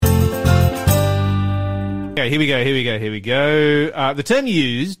Okay, here we go. The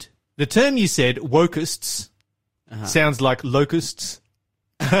term you said, wokeists, sounds like locusts.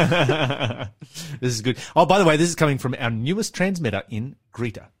 This is good. Oh, by the way, this is coming from our newest transmitter in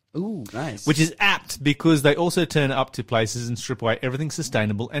Greta. Ooh, nice. Which is apt because they also turn up to places and strip away everything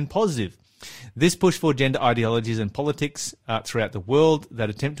sustainable and positive. This push for gender ideologies and politics throughout the world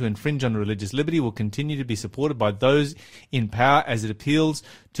that attempt to infringe on religious liberty will continue to be supported by those in power as it appeals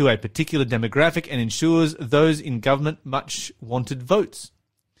to a particular demographic and ensures those in government much wanted votes.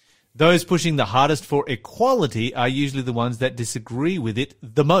 Those pushing the hardest for equality are usually the ones that disagree with it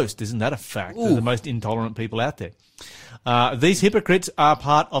the most. Isn't that a fact? They're the most intolerant people out there. These hypocrites are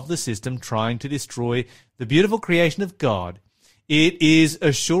part of the system trying to destroy the beautiful creation of God. It is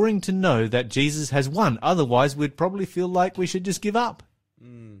assuring to know that Jesus has won. Otherwise, we'd probably feel like we should just give up.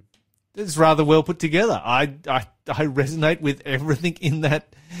 It's rather well put together. I resonate with everything in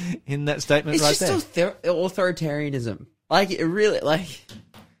that statement It's right there. just authoritarianism. Like, it really, like...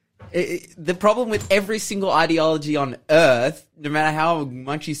 the problem with every single ideology on earth, no matter how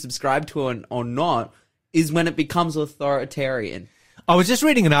much you subscribe to it or not, is when it becomes authoritarian. I was just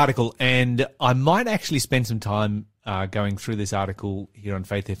reading an article, and I might actually spend some time going through this article here on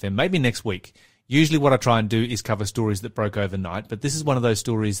Faith FM, maybe next week. Usually what I try and do is cover stories that broke overnight, but this is one of those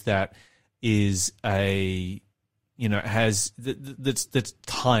stories that is that's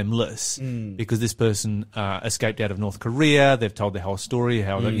timeless because this person escaped out of North Korea. They've told their whole story,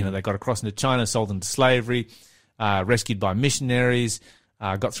 how they got across into China, sold into slavery, rescued by missionaries,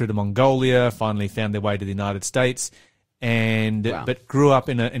 got through to Mongolia, finally found their way to the United States, but grew up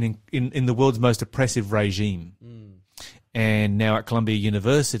in the world's most oppressive regime. And now at Columbia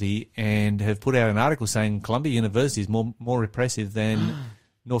University, and have put out an article saying Columbia University is more repressive than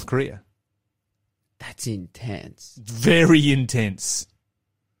North Korea. That's intense. Very intense.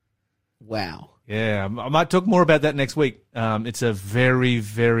 Wow. Yeah, I might talk more about that next week. It's a very,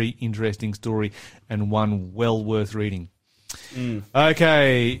 very interesting story and one well worth reading.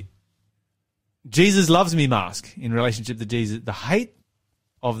 Okay. Jesus loves me mask in relationship to Jesus. The hate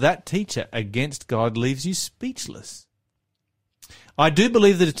of that teacher against God leaves you speechless. I do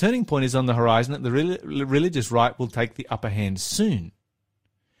believe that a turning point is on the horizon, that the religious right will take the upper hand soon.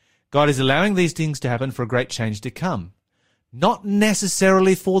 God is allowing these things to happen for a great change to come, not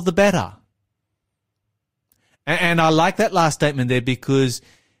necessarily for the better. And I like that last statement there because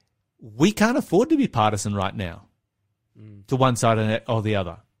we can't afford to be partisan right now to one side or the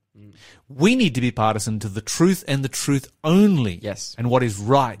other. We need to be partisan to the truth and the truth only. Yes. And what is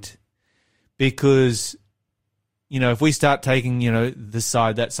right. Because, if we start taking, this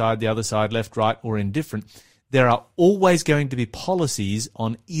side, that side, the other side, left, right, or indifferent, there are always going to be policies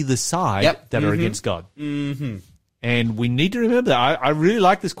on either side that are against God. Mm-hmm. And we need to remember that. I really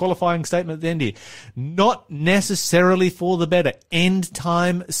like this qualifying statement at the end here. Not necessarily for the better. End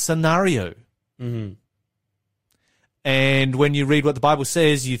time scenario. Mm-hmm. And when you read what the Bible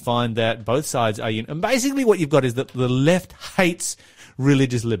says, you find that both sides are... And basically what you've got is that the left hates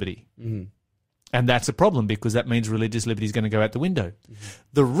religious liberty. Mm-hmm. And that's a problem because that means religious liberty is going to go out the window. Mm-hmm.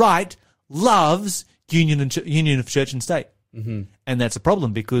 The right loves union of church and state. Mm-hmm. And that's a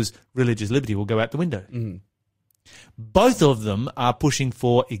problem because religious liberty will go out the window. Mm-hmm. Both of them are pushing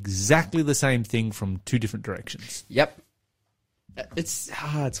for exactly the same thing from two different directions. Yep. It's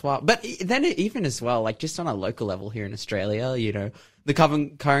wild. But then even as well, like just on a local level here in Australia, the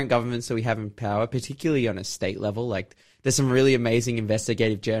current governments that we have in power, particularly on a state level, like there's some really amazing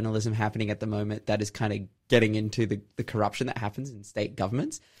investigative journalism happening at the moment that is kind of getting into the corruption that happens in state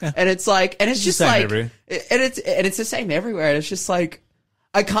governments. Yeah. And it's like, and it's just like, everywhere. and it's the same everywhere. And it's just like,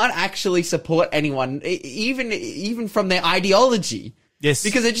 I can't actually support anyone, even from their ideology. Yes.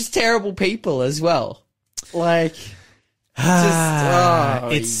 Because they're just terrible people as well. Like...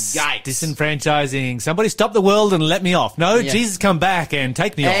 it's yikes. Disenfranchising. Somebody stop the world and let me off. No, yeah. Jesus, come back and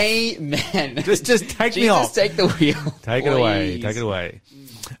take me off. Amen. Just take me off. Take the wheel. Take it away. Take it away.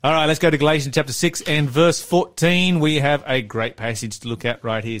 All right, let's go to Galatians chapter 6 and verse 14. We have a great passage to look at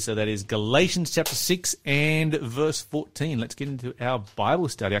right here. So that is Galatians chapter 6 and verse 14. Let's get into our Bible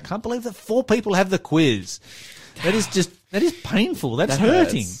study. I can't believe that 4 people have the quiz. That is painful. That's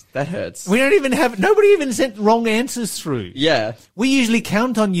hurting. That hurts. Nobody even sent wrong answers through. Yeah. We usually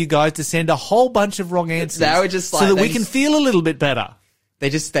count on you guys to send a whole bunch of wrong answers. They were just like, so that we can feel a little bit better. They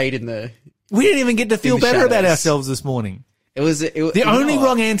just stayed in the... We didn't even get to feel better about ourselves this morning. The only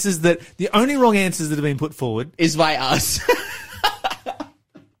wrong answers that have been put forward is by us.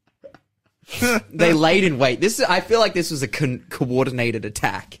 They laid in wait. I feel like this was a coordinated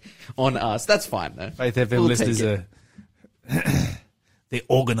attack on us. That's fine though. Faith FM listeners are they're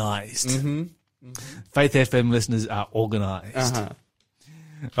organised. Mm-hmm. Faith FM listeners are organized.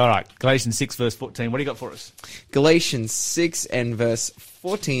 All right, Galatians 6 verse 14. What do you got for us? Galatians 6 and verse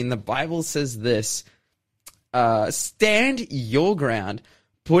 14, the Bible says this, stand your ground,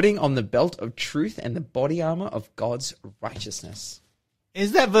 putting on the belt of truth and the body armor of God's righteousness.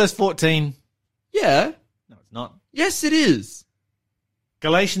 Is that verse 14? Yeah. No, it's not. Yes, it is.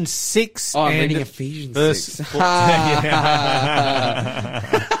 Galatians 6 Oh, I'm and reading Ephesians verse 6. 14.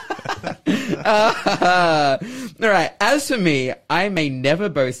 All right. As for me, I may never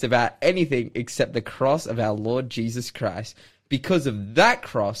boast about anything except the cross of our Lord Jesus Christ. Because of that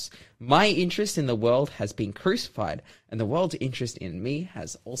cross, my interest in the world has been crucified, and the world's interest in me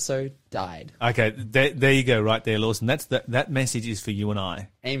has also died. Okay, there you go, right there, Lawson. That message is for you and I.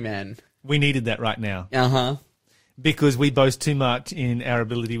 Amen. We needed that right now. Uh-huh. Because we boast too much in our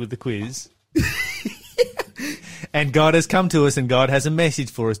ability with the quiz. And God has come to us and God has a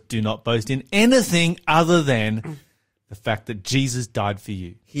message for us. Do not boast in anything other than the fact that Jesus died for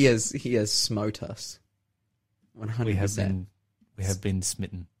you. He has smote us. 100%. We have been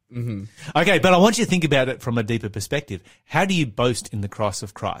smitten. Mm-hmm. Okay, but I want you to think about it from a deeper perspective. How do you boast in the cross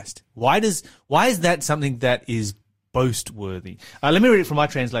of Christ? Why is that something that is boast-worthy? Let me read it from my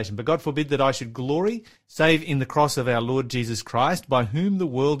translation. But God forbid that I should glory, save in the cross of our Lord Jesus Christ, by whom the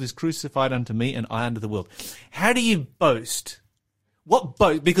world is crucified unto me, and I unto the world. How do you boast? What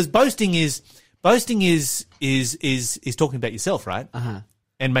boast? Because boasting is talking about yourself, right? Uh-huh.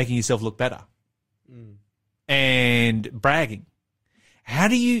 And making yourself look better. And bragging. How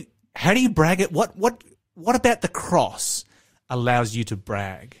do you brag it? What about the cross allows you to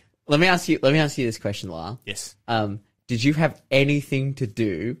brag? Let me ask you this question, Lyle. Yes. Did you have anything to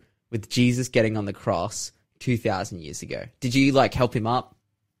do with Jesus getting on the cross 2,000 years ago? Did you help him up?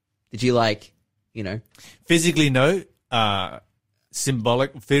 Did you physically no?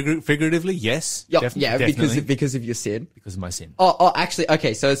 Figuratively, yes. Definitely. Because of your sin. Because of my sin. Oh, actually,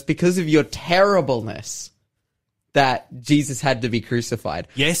 okay. So it's because of your terribleness that Jesus had to be crucified.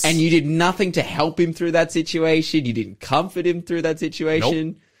 Yes. And you did nothing to help him through that situation. You didn't comfort him through that situation.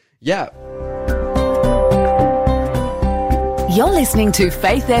 Nope. Yeah. You're listening to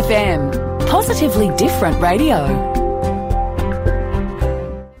Faith FM, positively different radio.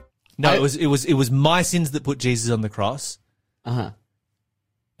 No, it was my sins that put Jesus on the cross. Uh-huh.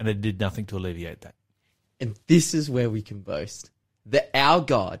 And it did nothing to alleviate that. And this is where we can boast that our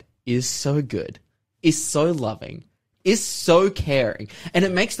God is so good, is so loving, is so caring. And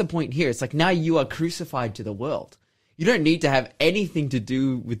it makes the point here. It's like, now you are crucified to the world. You don't need to have anything to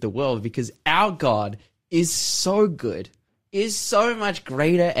do with the world because our God is so good, is so much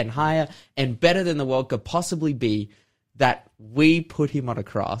greater and higher and better than the world could possibly be, that we put him on a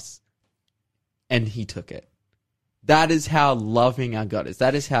cross and he took it. That is how loving our God is.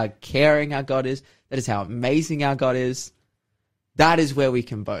 That is how caring our God is. That is how amazing our God is. That is where we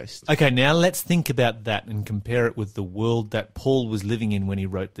can boast. Okay, now let's think about that and compare it with the world that Paul was living in when he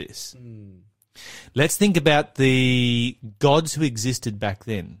wrote this. Let's think about the gods who existed back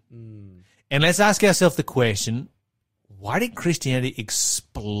then. And let's ask ourselves the question, why did Christianity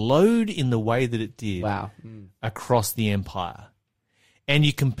explode in the way that it did across the empire? And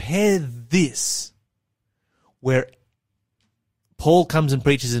you compare this, where Paul comes and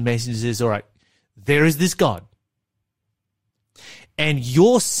preaches his message and says, all right, there is this God. And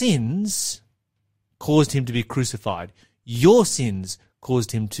your sins caused him to be crucified. Your sins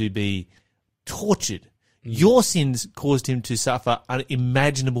caused him to be tortured. Your sins caused him to suffer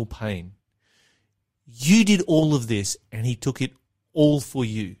unimaginable pain. You did all of this, and he took it all for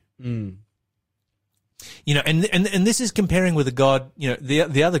you. You know, and this is comparing with a God, you know,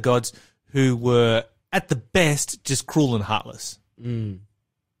 the other gods who were at the best just cruel and heartless.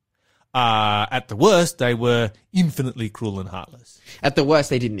 At the worst, they were infinitely cruel and heartless. At the worst,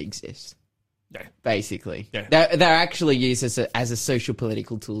 they didn't exist. Yeah. Basically. Yeah. They're actually used as a social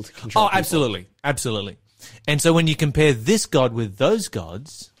political tool to control people. Absolutely. Absolutely. And so when you compare this God with those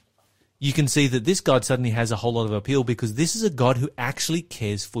gods, you can see that this God suddenly has a whole lot of appeal because this is a God who actually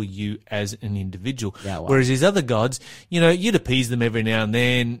cares for you as an individual. Yeah, wow. Whereas these other gods, you know, you'd appease them every now and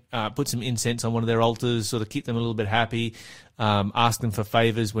then, put some incense on one of their altars, sort of keep them a little bit happy, ask them for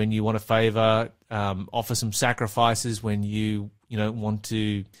favors when you want a favor, offer some sacrifices when you want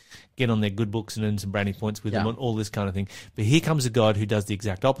to get on their good books and earn some brownie points with them, and all this kind of thing. But here comes a God who does the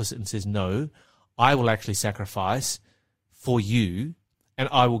exact opposite and says, no, I will actually sacrifice for you, and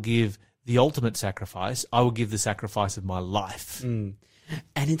I will give the ultimate sacrifice. I will give the sacrifice of my life. And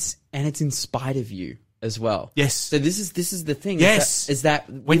it's in spite of you as well. Yes. So this is the thing. Yes. Is that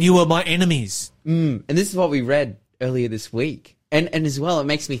when you were my enemies. And this is what we read earlier this week. And as well, it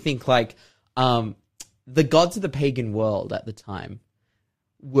makes me think, like, the gods of the pagan world at the time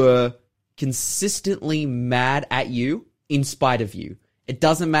were consistently mad at you in spite of you. It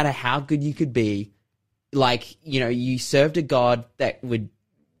doesn't matter how good you could be. Like, you served a god that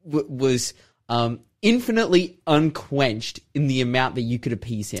was infinitely unquenched in the amount that you could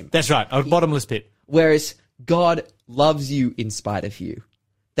appease him. That's right, a bottomless pit. Whereas God loves you in spite of you.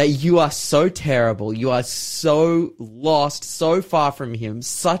 That you are so terrible, you are so lost, so far from him,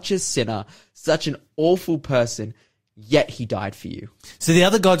 such a sinner, such an awful person, yet he died for you. So the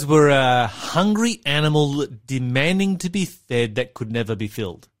other gods were a hungry animal demanding to be fed that could never be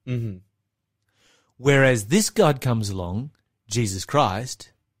filled. Mm-hmm. Whereas this God comes along, Jesus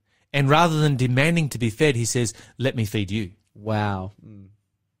Christ, and rather than demanding to be fed, he says, let me feed you. Wow.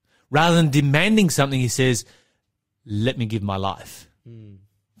 Rather than demanding something, he says, let me give my life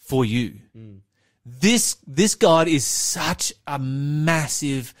for you. This God is such a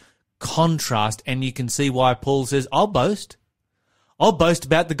massive contrast, and you can see why Paul says, I'll boast. I'll boast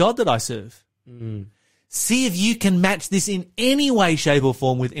about the God that I serve. See if you can match this in any way, shape, or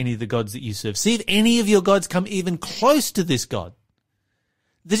form with any of the gods that you serve. See if any of your gods come even close to this God.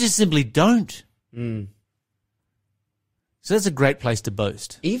 They just simply don't. So that's a great place to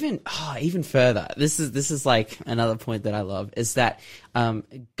boast. Even further, this is like another point that I love, is that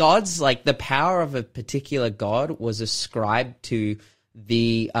gods, like the power of a particular god was ascribed to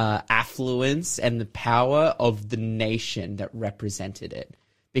the affluence and the power of the nation that represented it,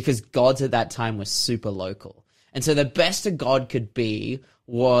 because gods at that time were super local. And so the best a god could be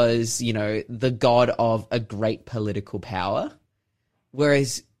was, the god of a great political power,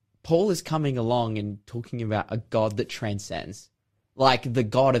 whereas Paul is coming along and talking about a God that transcends, like the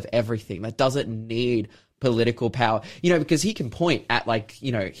God of everything, that doesn't need political power, because he can point at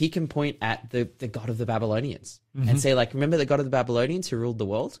the God of the Babylonians and say, like, remember the God of the Babylonians who ruled the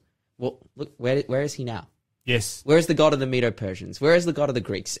world? Well, look, where is he now? Yes. Where is the God of the Medo-Persians? Where is the God of the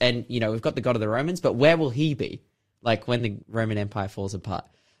Greeks? And, we've got the God of the Romans, but where will he be? Like when the Roman Empire falls apart.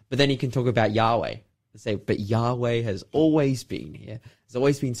 But then you can talk about Yahweh. Say, but Yahweh has always been here, has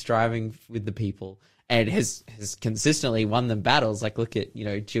always been striving with the people, and has consistently won them battles. Like, look at,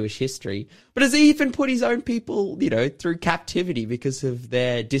 Jewish history. But has he even put his own people, through captivity because of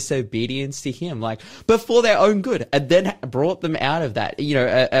their disobedience to him, like, but for their own good, and then brought them out of that,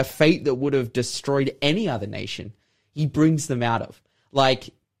 a fate that would have destroyed any other nation. He brings them out of.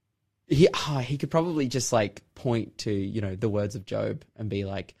 Like, he could probably just, like, point to, the words of Job and be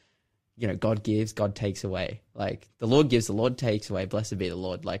like, God gives, God takes away. Like, the Lord gives, the Lord takes away. Blessed be the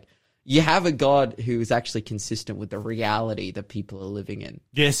Lord. Like, you have a God who is actually consistent with the reality that people are living in.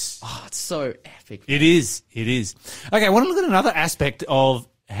 Yes. Oh, it's so epic, man. It is. Okay, I want to look at another aspect of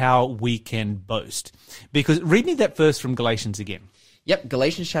how we can boast. Because read me that verse from Galatians again. Yep,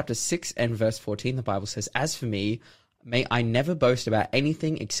 Galatians chapter 6 and verse 14, the Bible says, as for me, may I never boast about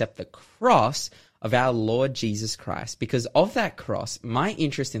anything except the cross of our Lord Jesus Christ. Because of that cross, my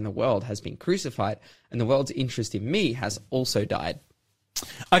interest in the world has been crucified, and the world's interest in me has also died.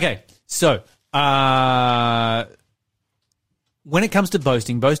 Okay, so when it comes to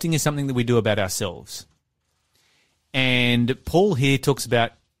boasting, boasting is something that we do about ourselves. And Paul here talks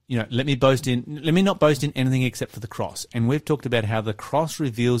about, let me not boast in anything except for the cross. And we've talked about how the cross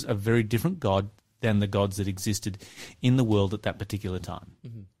reveals a very different God than the gods that existed in the world at that particular time.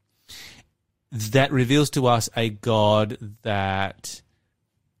 Mm-hmm. That reveals to us a God that,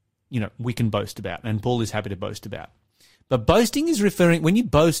 we can boast about, and Paul is happy to boast about. But boasting is referring, when you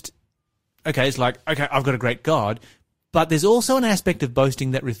boast, okay, it's like, okay, I've got a great God, but there's also an aspect of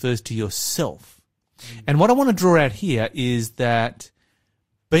boasting that refers to yourself. And what I want to draw out here is that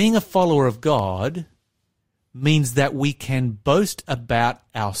being a follower of God means that we can boast about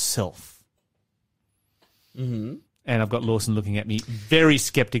ourselves. Mm-hmm. And I've got Lawson looking at me very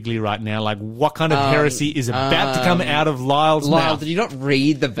skeptically right now, like, what kind of heresy is about to come out of Lyle's mouth? Lyle, did you not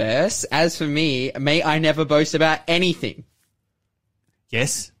read the verse? As for me, may I never boast about anything.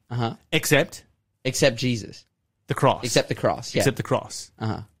 Yes. Uh-huh. Except Jesus. the cross. Except the cross, yeah. Except the cross.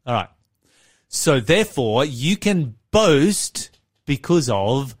 Uh-huh. All right. So therefore, you can boast because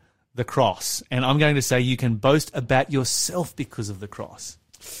of the cross. And I'm going to say you can boast about yourself because of the cross.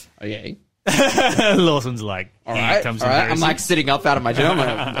 Okay. Lawson's like, all right. I'm like sitting up out of my chair. I'm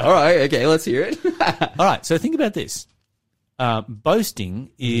like, all right, okay, let's hear it. All right, so think about this.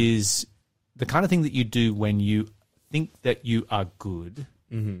 Boasting is the kind of thing that you do when you think that you are good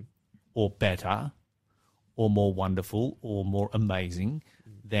or better or more wonderful or more amazing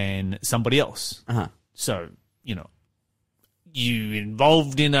than somebody else. Uh-huh. So, you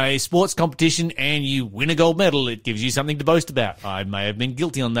involved in a sports competition and you win a gold medal, it gives you something to boast about. I may have been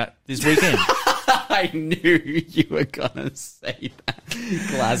guilty on that this weekend. I knew you were gonna say that.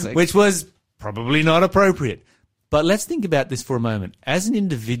 Classic. Which was probably not appropriate. But let's think about this for a moment. As an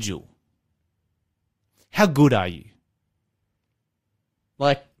individual, how good are you?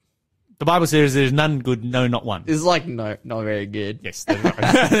 Like, The Bible says there's none good, no, not one. it's like, no, not very good. Yes. Yeah.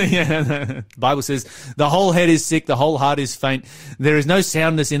 The Bible says the whole head is sick, the whole heart is faint. There is no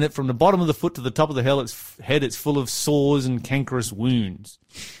soundness in it. From the bottom of the foot to the top of the head, it's full of sores and cankerous wounds.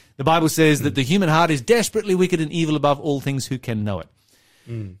 The Bible says that the human heart is desperately wicked and evil above all things. Who can know it?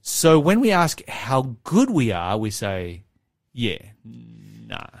 So when we ask how good we are, we say, yeah,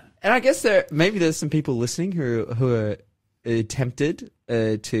 nah. And I guess there's some people listening who are tempted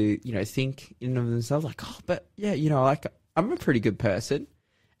to, think in of themselves like, oh, but yeah, like I'm a pretty good person.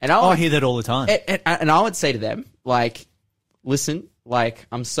 And I hear that all the time. And I would say to them, like, listen, like,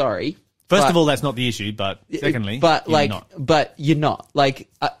 I'm sorry. First of all, that's not the issue, but secondly, you're not. Like,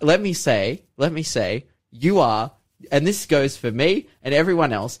 let me say, you are, and this goes for me and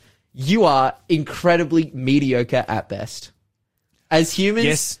everyone else, you are incredibly mediocre at best. As humans,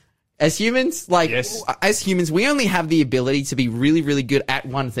 yes. As humans, we only have the ability to be really, really good at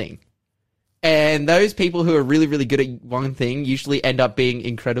one thing. And those people who are really, really good at one thing usually end up being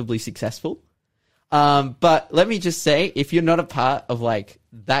incredibly successful. But let me just say, if you're not a part of like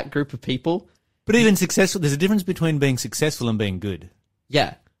that group of people. But even successful, there's a difference between being successful and being good.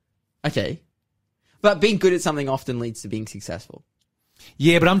 Yeah. Okay. But being good at something often leads to being successful.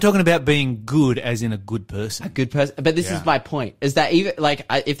 Yeah, but I'm talking about being good as in a good person. A good person. But this is my point, is that even like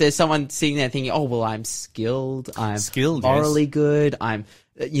if there's someone sitting there thinking, oh, well, I'm skilled, morally good, I'm,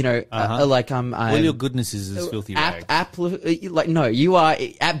 all your goodness is as filthy rags. No, you are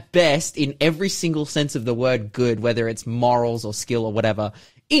at best in every single sense of the word good, whether it's morals or skill or whatever,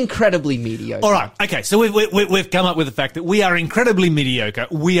 incredibly mediocre. All right. Okay. So we've come up with the fact that we are incredibly mediocre.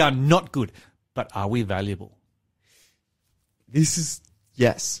 We are not good, but are we valuable? Yes.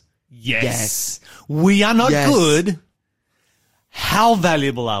 We are not good. How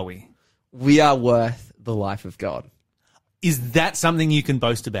valuable are we? We are worth the life of God. Is that something you can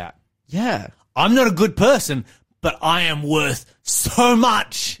boast about? Yeah. I'm not a good person, but I am worth so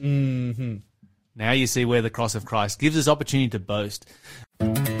much. Mm-hmm. Now you see where the cross of Christ gives us opportunity to boast.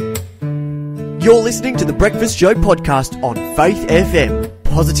 You're listening to the Breakfast Show podcast on Faith FM.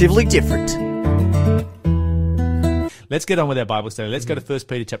 Positively different. Let's get on with our Bible study. Let's go to 1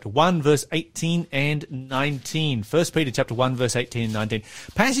 Peter chapter 1, verse 18 and 19. 1 Peter chapter 1, verse 18 and 19.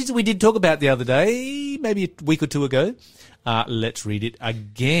 Passage that we did talk about the other day, maybe a week or two ago. Let's read it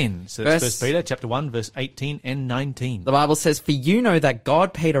again. So that's 1 Peter chapter 1, verse 18 and 19. The Bible says, "For you know that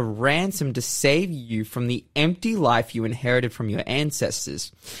God paid a ransom to save you from the empty life you inherited from your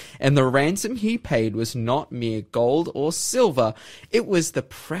ancestors. And the ransom he paid was not mere gold or silver. It was the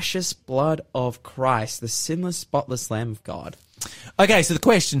precious blood of Christ, the sinless, spotless Lamb of God." Okay, so the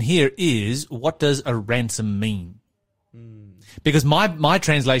question here is, what does a ransom mean? Because my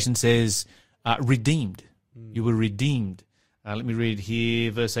translation says redeemed. You were redeemed. Let me read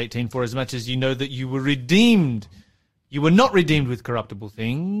here, verse 18. "For as much as you know that you were redeemed, you were not redeemed with corruptible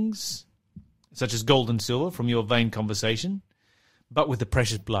things, such as gold and silver, from your vain conversation, but with the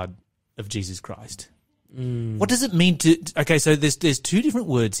precious blood of Jesus Christ." What does it mean to... Okay, so there's two different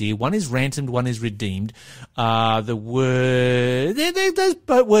words here. One is ransomed, one is redeemed. The word... Those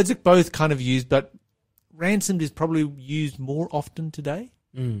words are both kind of used, but ransomed is probably used more often today.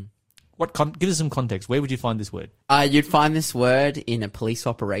 Give us some context. Where would you find this word? You'd find this word in a police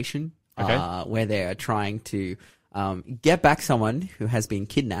operation, Okay. Where they are trying to get back someone who has been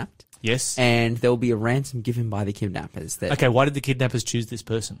kidnapped. Yes. And there will be a ransom given by the kidnappers. Okay, why did the kidnappers choose this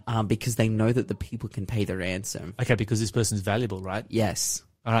person? Because they know that the people can pay the ransom. Okay, because this person's valuable, right? Yes.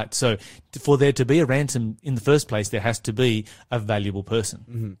 All right, so for there to be a ransom in the first place, there has to be a valuable person.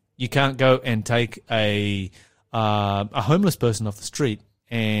 Mm-hmm. You can't go and take a homeless person off the street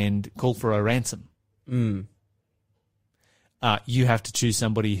and call for a ransom. You have to choose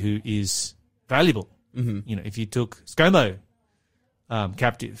somebody who is valuable. Mm-hmm. You know, if you took ScoMo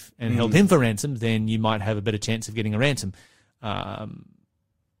captive and held him for ransom, then you might have a better chance of getting a ransom.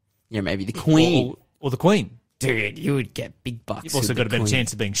 Maybe the Queen. Or the Queen. Dude, you would get big bucks. You've also got a better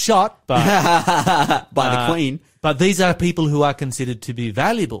chance of being shot by the Queen. But these are people who are considered to be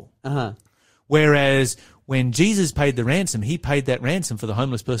valuable. Uh-huh. Whereas when Jesus paid the ransom, he paid that ransom for the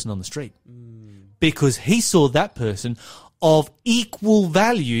homeless person on the street. Because he saw that person of equal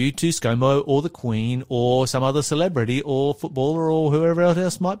value to ScoMo or the Queen or some other celebrity or footballer or whoever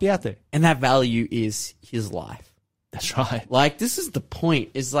else might be out there. And that value is his life. That's right. Like, this is the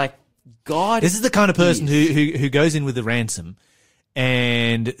point, is like, God. This is the kind of person is- who goes in with the ransom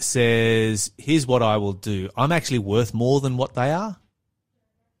and says, here's what I will do. I'm actually worth more than what they are.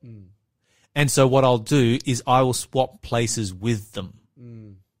 And so what I'll do is I will swap places with them.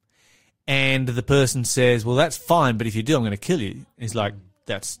 And the person says, well, that's fine, but if you do, I'm going to kill you. He's like,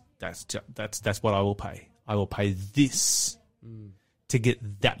 that's what I will pay. I will pay this to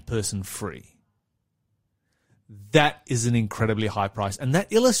get that person free. That is an incredibly high price. And that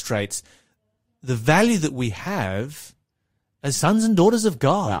illustrates the value that we have as sons and daughters of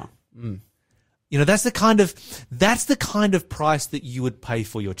God. Wow. You know, that's the kind of price that you would pay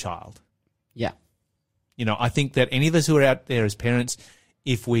for your child. Yeah. You know, I think that any of us who are out there as parents,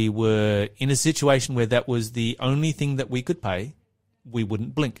 if we were in a situation where that was the only thing that we could pay, we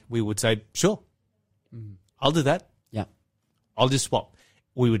wouldn't blink. We would say, sure, I'll do that. Yeah. I'll just swap.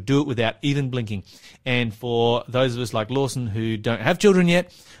 We would do it without even blinking. And for those of us like Lawson who don't have children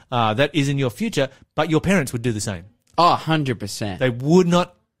yet, that is in your future, but your parents would do the same. Oh, 100%. They would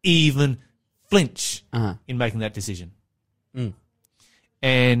not even flinch Uh-huh. in making that decision.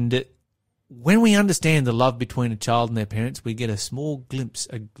 And when we understand the love between a child and their parents, we get a small glimpse,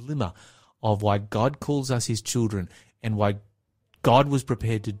 a glimmer of why God calls us his children and why God was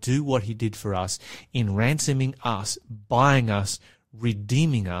prepared to do what he did for us in ransoming us, buying us,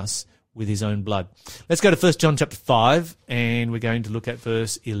 redeeming us with his own blood. Let's go to 1 John chapter 5, and we're going to look at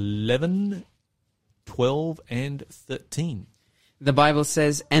verse 11, 12, and 13. The Bible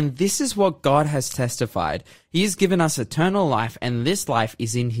says, "And this is what God has testified. He has given us eternal life, and this life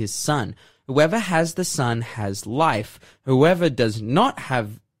is in his Son. Whoever has the Son has life. Whoever does not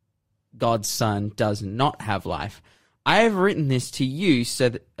have God's Son does not have life. I have written this to you, so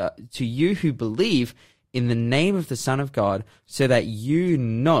that, to you who believe in the name of the Son of God, so that you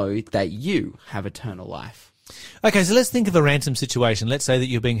know that you have eternal life." Okay, so let's think of a ransom situation. Let's say that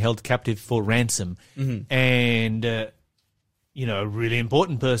you're being held captive for ransom, and you know, a really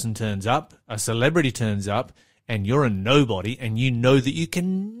important person turns up, a celebrity turns up, and you're a nobody, and you know that you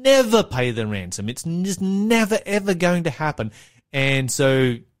can never pay the ransom. It's just never, ever going to happen. And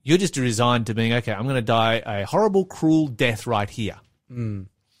so you're just resigned to being, okay, I'm going to die a horrible, cruel death right here. And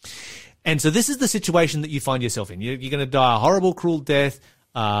so this is the situation that you find yourself in. You're going to die a horrible, cruel death.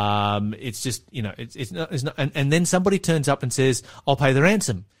 It's just, you know, it's not, and then somebody turns up and says, I'll pay the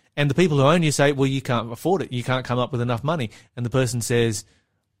ransom. And the people who own you say, well, you can't afford it. You can't come up with enough money. And the person says,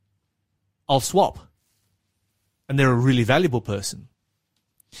 I'll swap. And they're a really valuable person.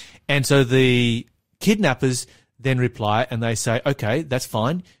 And so the kidnappers then reply and they say, okay, that's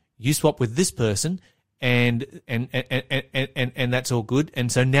fine. You swap with this person and that's all good.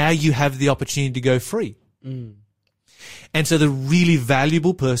 And so now you have the opportunity to go free. And so the really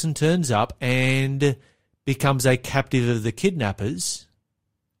valuable person turns up and becomes a captive of the kidnappers.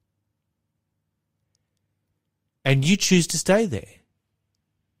 And you choose to stay there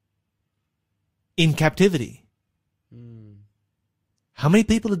in captivity. How many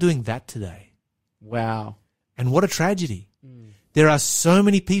people are doing that today? Wow. And what a tragedy. There are so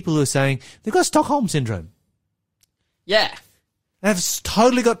many people who are saying they've got Stockholm Syndrome. Yeah. They've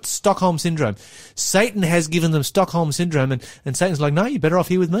totally got Stockholm Syndrome. Satan has given them Stockholm Syndrome, and Satan's like, no, you're better off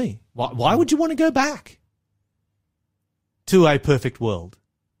here with me. Why would you want to go back to a perfect world?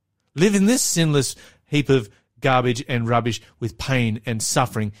 Live in this sinless heap of garbage and rubbish with pain and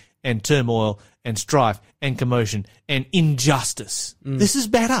suffering and turmoil and strife and commotion and injustice. This is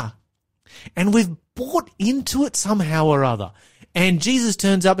better. And we've bought into it somehow or other. And Jesus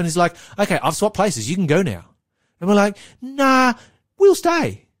turns up and is like, okay, I've swapped places. You can go now. And we're like, nah, we'll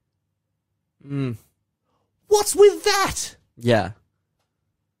stay. What's with that? Yeah.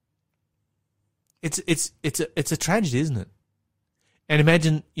 It's a tragedy, isn't it? And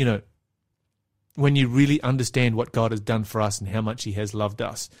imagine, you know, when you really understand what God has done for us and how much he has loved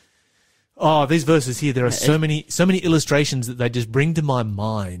us. Oh, these verses here, there are so many illustrations that they just bring to my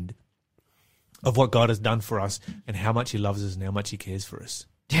mind of what God has done for us and how much he loves us and how much he cares for us.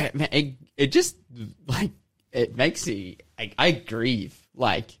 Yeah, man, it just, like, it makes me, I grieve,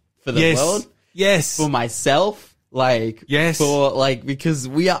 like, for the world. Yes. For myself, like, yes. For, like, because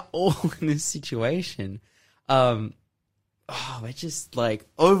we are all in this situation. We're just, like,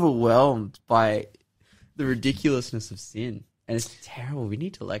 overwhelmed by the ridiculousness of sin. And it's terrible. We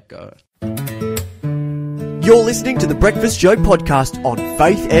need to let go. You're listening to the Breakfast Show podcast on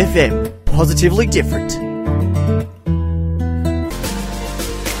Faith FM. Positively different.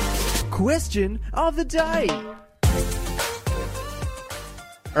 Question of the day.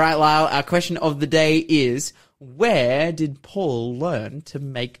 All right, Lyle, our question of the day is, where did Paul learn to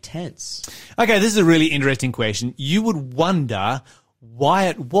make tents? Okay, this is a really interesting question. You would wonder why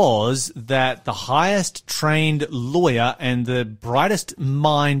it was that the highest trained lawyer and the brightest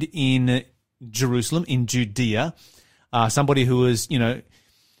mind in Jerusalem, in Judea, somebody who was,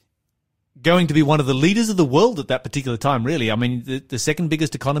 going to be one of the leaders of the world at that particular time, really. I mean, the second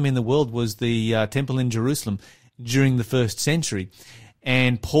biggest economy in the world was the temple in Jerusalem during the first century.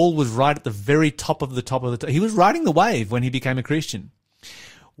 And Paul was right at the very top of the top. He was riding the wave when he became a Christian.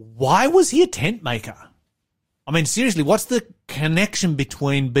 Why was he a tent maker? I mean, seriously, what's the connection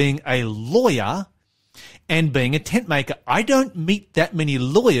between being a lawyer and being a tent maker? I don't meet that many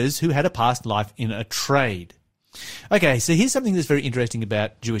lawyers who had a past life in a trade. Okay, so here's something that's very interesting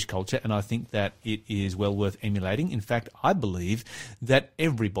about Jewish culture, and I think that it is well worth emulating. In fact, I believe that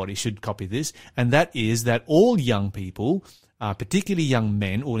everybody should copy this, and that is that all young people, particularly young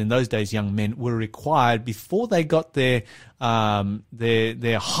men, or in those days young men, were required before they got their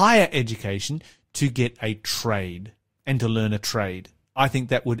higher education to get a trade and to learn a trade. I think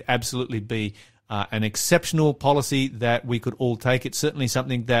that would absolutely be an exceptional policy that we could all take. It's certainly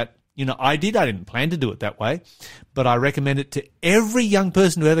something that I didn't plan to do it that way, but I recommend it to every young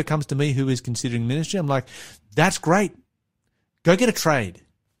person who ever comes to me who is considering ministry. I'm like, that's great. Go get a trade.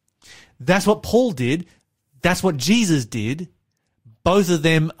 That's what Paul did. That's what Jesus did. Both of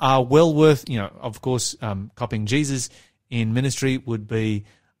them are well worth, of course, copying Jesus in ministry would be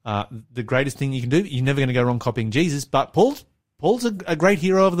the greatest thing you can do. You're never going to go wrong copying Jesus, but Paul's a great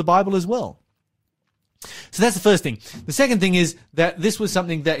hero of the Bible as well. So that's the first thing. The second thing is that this was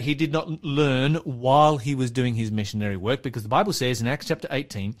something that he did not learn while he was doing his missionary work, because the Bible says in Acts chapter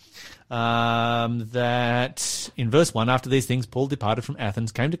 18 that in verse 1, after these things, Paul departed from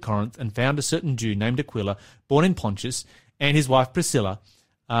Athens, came to Corinth, and found a certain Jew named Aquila, born in Pontus, and his wife Priscilla,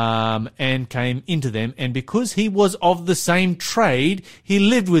 and came into them. And because he was of the same trade, he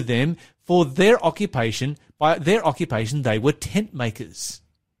lived with them for their occupation. By their occupation, they were tent makers.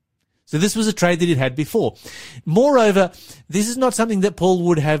 So this was a trade that he'd had before. Moreover, this is not something that Paul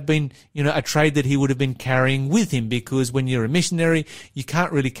would have been, a trade that he would have been carrying with him, because when you're a missionary, you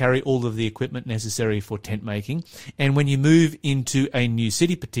can't really carry all of the equipment necessary for tent making. And when you move into a new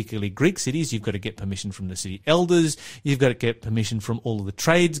city, particularly Greek cities, you've got to get permission from the city elders. You've got to get permission from all of the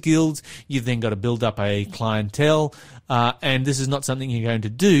trades guilds. You've then got to build up a clientele. And this is not something you're going to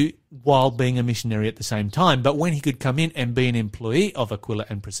do while being a missionary at the same time. But when he could come in and be an employee of Aquila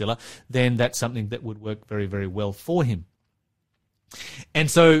and Priscilla, then that's something that would work very, very well for him. And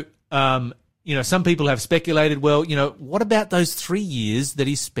so, some people have speculated, well, what about those 3 years that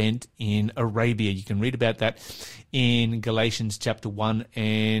he spent in Arabia? You can read about that in Galatians chapter 1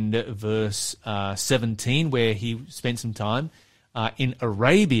 and verse 17, where he spent some time in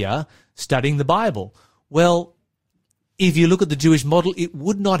Arabia studying the Bible. Well, if you look at the Jewish model, it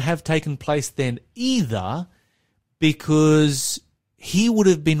would not have taken place then either, because he would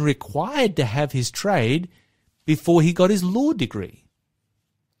have been required to have his trade before he got his law degree.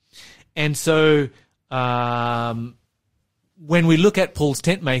 And so when we look at Paul's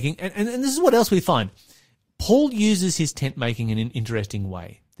tent making, and this is what else we find. Paul uses his tent making in an interesting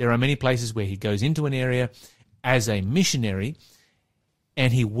way. There are many places where he goes into an area as a missionary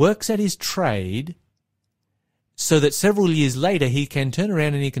and he works at his trade, so that several years later he can turn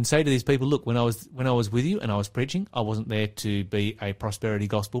around and he can say to these people, look, when I was with you and I was preaching, I wasn't there to be a prosperity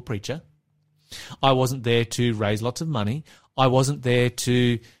gospel preacher. I wasn't there to raise lots of money. I wasn't there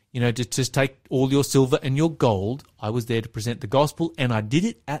to just take all your silver and your gold. I was there to present the gospel, and I did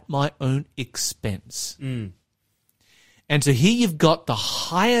it at my own expense. And so here you've got the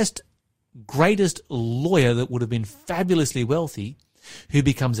highest, greatest lawyer that would have been fabulously wealthy, who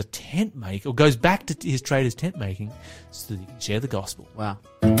becomes a tent maker, or goes back to his trade as tent making, so that he can share the gospel. Wow.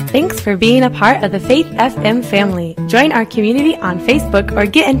 Thanks for being a part of the Faith FM family. Join our community on Facebook or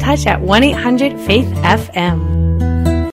get in touch at 1-800-FAITH-FM.